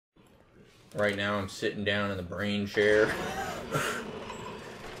Right now I'm sitting down in the brain chair.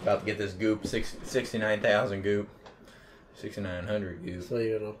 About to get this goop, 69,000 goop. 6,900 goop. So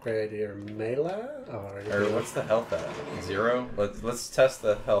you're gonna upgrade your melee? Or what's the health at? 0? Let's test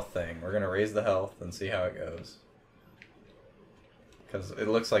the health thing. We're gonna raise the health and see how it goes. Because it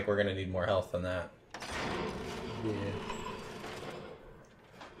looks like we're gonna need more health than that. Yeah.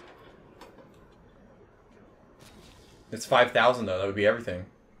 It's 5,000 though. That would be everything.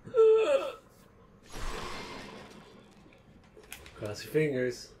 Cross your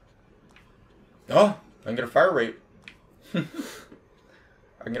fingers. Oh, I can get a fire rate.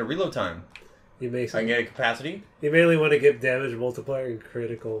 I can get a reload time. You may. I can get a capacity. You mainly want to get damage multiplier and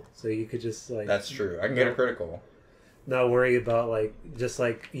critical, so you could just like. That's true. I can get a critical. Not worry about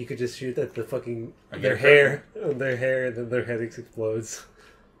you could just shoot at the fucking their hair, and then their head explodes.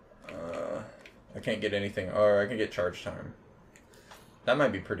 I can't get anything. Or I can get charge time. That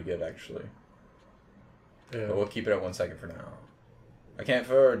might be pretty good actually. Yeah. But we'll keep it at 1 second for now. I can't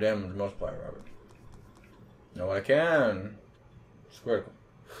fire damage multiplier, Robert. No, what I can. It's critical.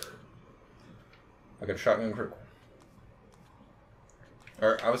 I got a shotgun critical.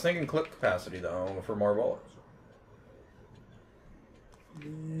 Or I was thinking clip capacity though for more bullets.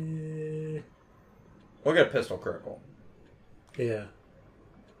 We'll get a pistol critical. Yeah.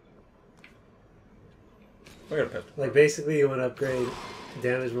 We'll get a pistol. Like basically, you want to upgrade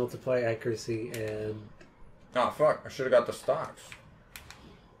damage multiplier, accuracy, and. Oh fuck! I should have got the stocks.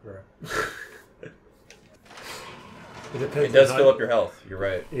 It does fill up your health. You're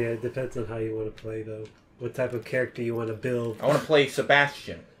right. Yeah, it depends on how you want to play though. What type of character you want to build. I want to play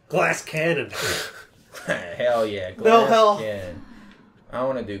Sebastian. Glass cannon. Hell yeah, glass No hell. cannon. I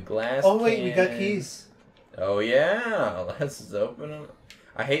want to do glass. Oh wait, cannon. we got keys. Oh yeah, let's open them.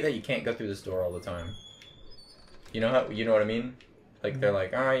 I hate that you can't go through this door all the time. You know how? You know what I mean? Like they're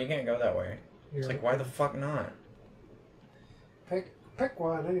like, you can't go that way. It's like, why the fuck not? Pick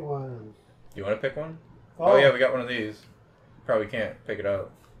one, anyone. You want to pick one? Oh yeah, we got one of these. Probably can't pick it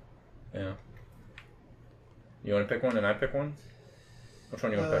up. Yeah. You want to pick one and I pick one? Which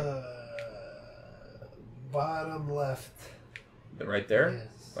one you want to pick? Bottom left. Right there?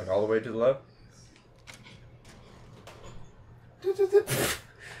 Yes. Like all the way to the left?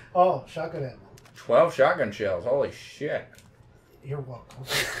 Oh, shotgun ammo. 12 shotgun shells. Holy shit. You're welcome.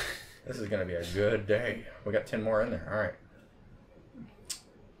 This is going to be a good day. We got 10 more in there. Alright.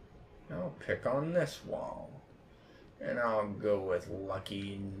 I'll pick on this wall. And I'll go with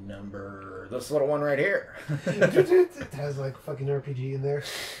lucky number... this little one right here. It has like fucking RPG in there.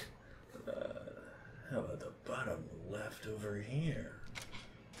 How about the bottom left over here?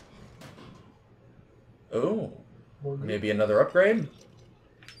 Oh. Maybe another upgrade?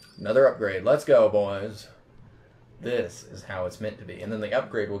 Another upgrade. Let's go, boys. This is how it's meant to be. And then the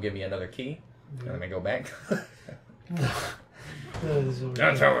upgrade will give me another key. And then I go back.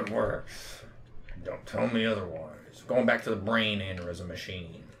 That's how it works. Don't tell me otherwise. Going back to the brain aneurysm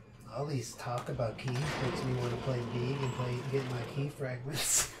machine. All these talk about keys makes me want to play League and get my key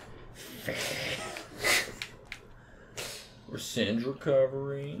fragments. Rescind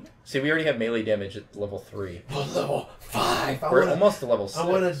recovery. See, we already have melee damage at level 3. Well, level 5. We're almost to level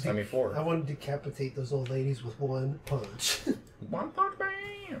 6. I mean 4. I want to decapitate those old ladies with one punch. One punch,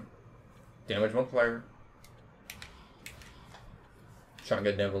 bam! Damage multiplier.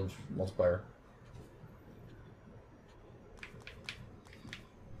 Shotgun damage multiplier.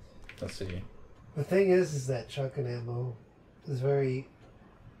 Let's see. The thing is that shotgun ammo is very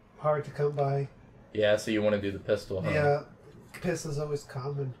hard to come by. Yeah, so you want to do the pistol, huh? Yeah, pistol's always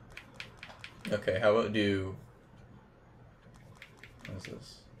common. Okay, how about do... what is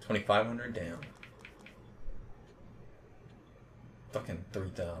this? 2,500 down. Fucking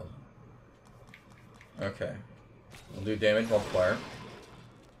 3,000. Okay. We'll do damage multiplier.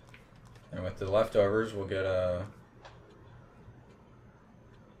 And with the leftovers, we'll get a...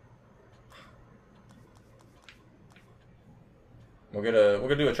 we're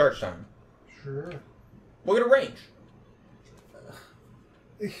gonna do a charge time. Sure. We'll get a range.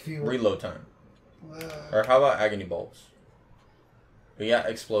 If you Reload time. Or how about agony bolts? We got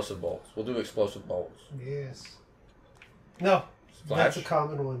explosive bolts. We'll do explosive bolts. Yes. No. Flash? That's a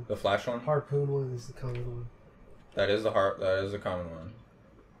common one. The flash one? Harpoon one is the common one. That is the common one.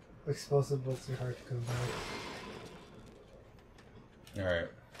 Explosive bolts are hard to come by. Alright.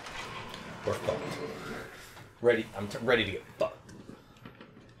 We're fucked. Ready. I'm ready to get fucked.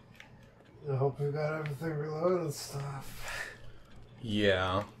 I hope we got everything reloaded and stuff.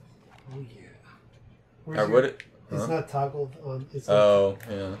 Yeah. Oh yeah. Or would it? It's not toggled on. It's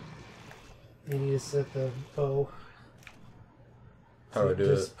yeah. You need to set the bow. How do I do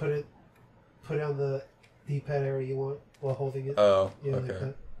just it? put it put it on the D-pad area you want while holding it. Oh, yeah, okay. Like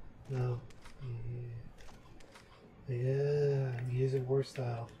that. No. Yeah, use it war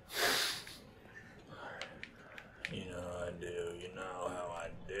style. You know how I do. You know how I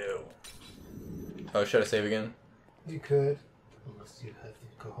do. Oh, should I save again? You could. Unless you have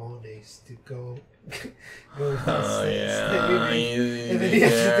the cojones to go... go Oh, yeah. and then you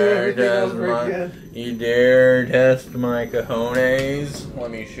have to do everything over again. You dare test my cojones?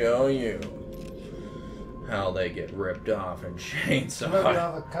 Let me show you how they get ripped off and chainsawed. Ripped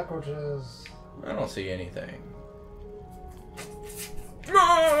off the cockroaches. I don't see anything.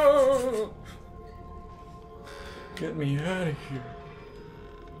 No! Get me out of here.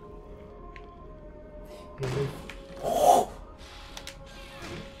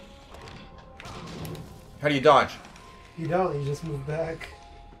 How do you dodge? You don't, you just move back.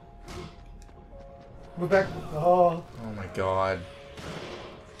 Move back. Oh. Oh my god.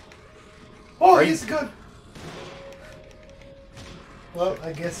 Oh, he's good. Well,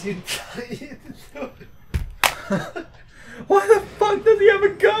 I guess you Why the fuck does he have a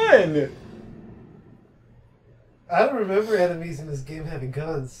gun? I don't remember enemies in this game having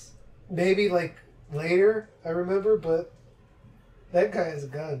guns. Maybe like later, I remember, but that guy has a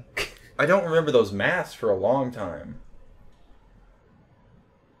gun. I don't remember those masks for a long time.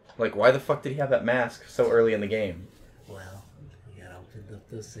 Like, why the fuck did he have that mask so early in the game? Well, you gotta open up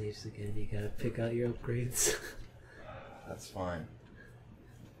those saves again. You gotta pick out your upgrades. That's fine.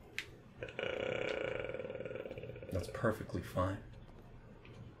 That's perfectly fine.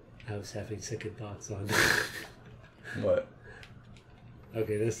 I was having second thoughts on What?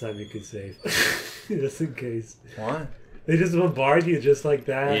 Okay, this time you can save. Just in case. What? They just bombard you just like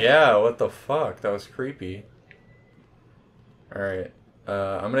that? Yeah, what the fuck? That was creepy. Alright.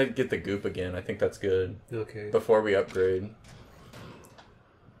 I'm gonna get the goop again. I think that's good. Okay. Before we upgrade.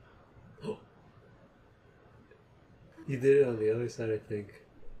 You did it on the other side, I think.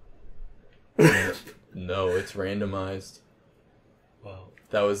 No, it's randomized. Wow.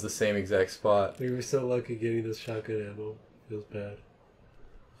 That was the same exact spot. We were so lucky getting this shotgun ammo. Feels bad.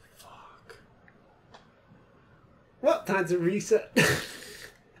 Fuck. Well, time to reset.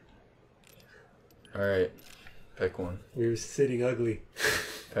 Alright. Pick one. We were sitting ugly.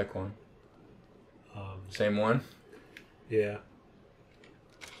 Pick one. Same one? Yeah.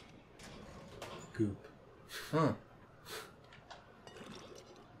 Goop. Huh.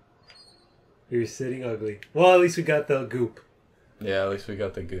 We were sitting ugly. Well, at least we got the goop. Yeah, at least we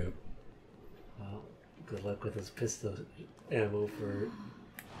got the goop. Well, good luck with this pistol ammo for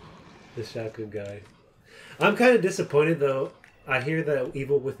the shotgun guy. I'm kind of disappointed though. I hear that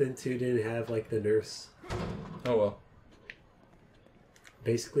Evil Within 2 didn't have like the nurse. Oh well.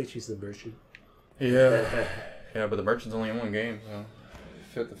 Basically, she's the merchant. Yeah. Yeah, but the merchant's only in one game, so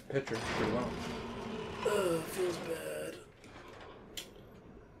fit the picture pretty well. Feels bad.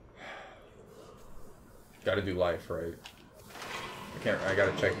 Gotta do life, right? I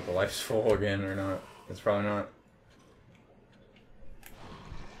gotta check if the life's full again or not. It's probably not.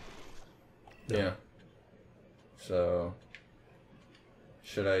 No. Yeah. So,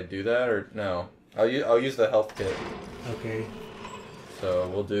 should I do that or no? I'll use the health kit. Okay. So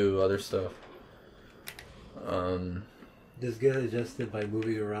we'll do other stuff. Just get adjusted by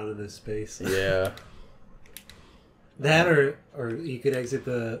moving around in this space. Yeah. That or you could exit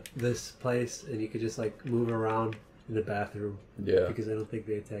this place and you could just like move around in the bathroom. Yeah. Because I don't think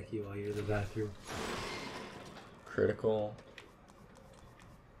they attack you while you're in the bathroom. Critical.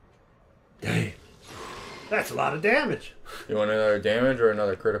 Dang. That's a lot of damage. You want another damage or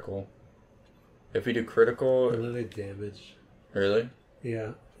another critical? If we do critical... Another damage. Really?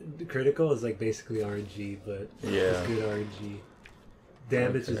 Yeah. The critical is like basically RNG, but yeah. It's good RNG.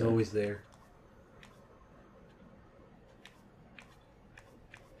 Damage is always there.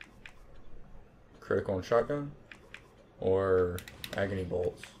 Critical and shotgun? Or agony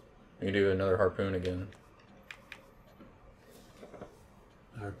bolts? We can do another harpoon again.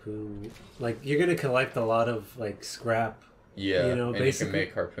 Harpoon. Like, you're going to collect a lot of, like, scrap. Yeah, you know, and basically, you can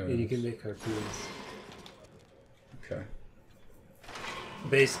make harpoons. And you can make harpoons. Okay.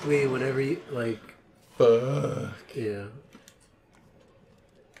 Basically, whenever you, like... Fuck. Yeah.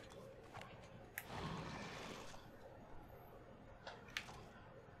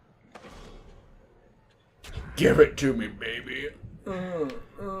 Give it to me, baby. Give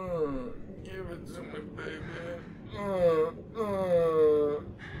it to me, baby.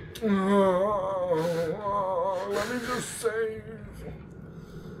 Let me just save.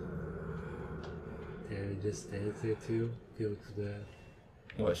 Damn, it just stands there too. Feels bad.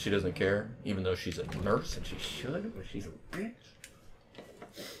 What, she doesn't care? Even though she's a nurse and she should, but she's a bitch?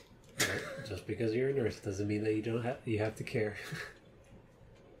 Just because you're a nurse doesn't mean that you have to care.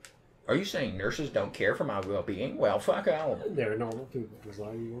 Are you saying nurses don't care for my well-being? Well, fuck all of them. They're normal people, just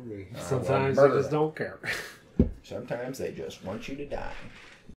like you and me. Well, Sometimes they just don't care. Sometimes they just want you to die.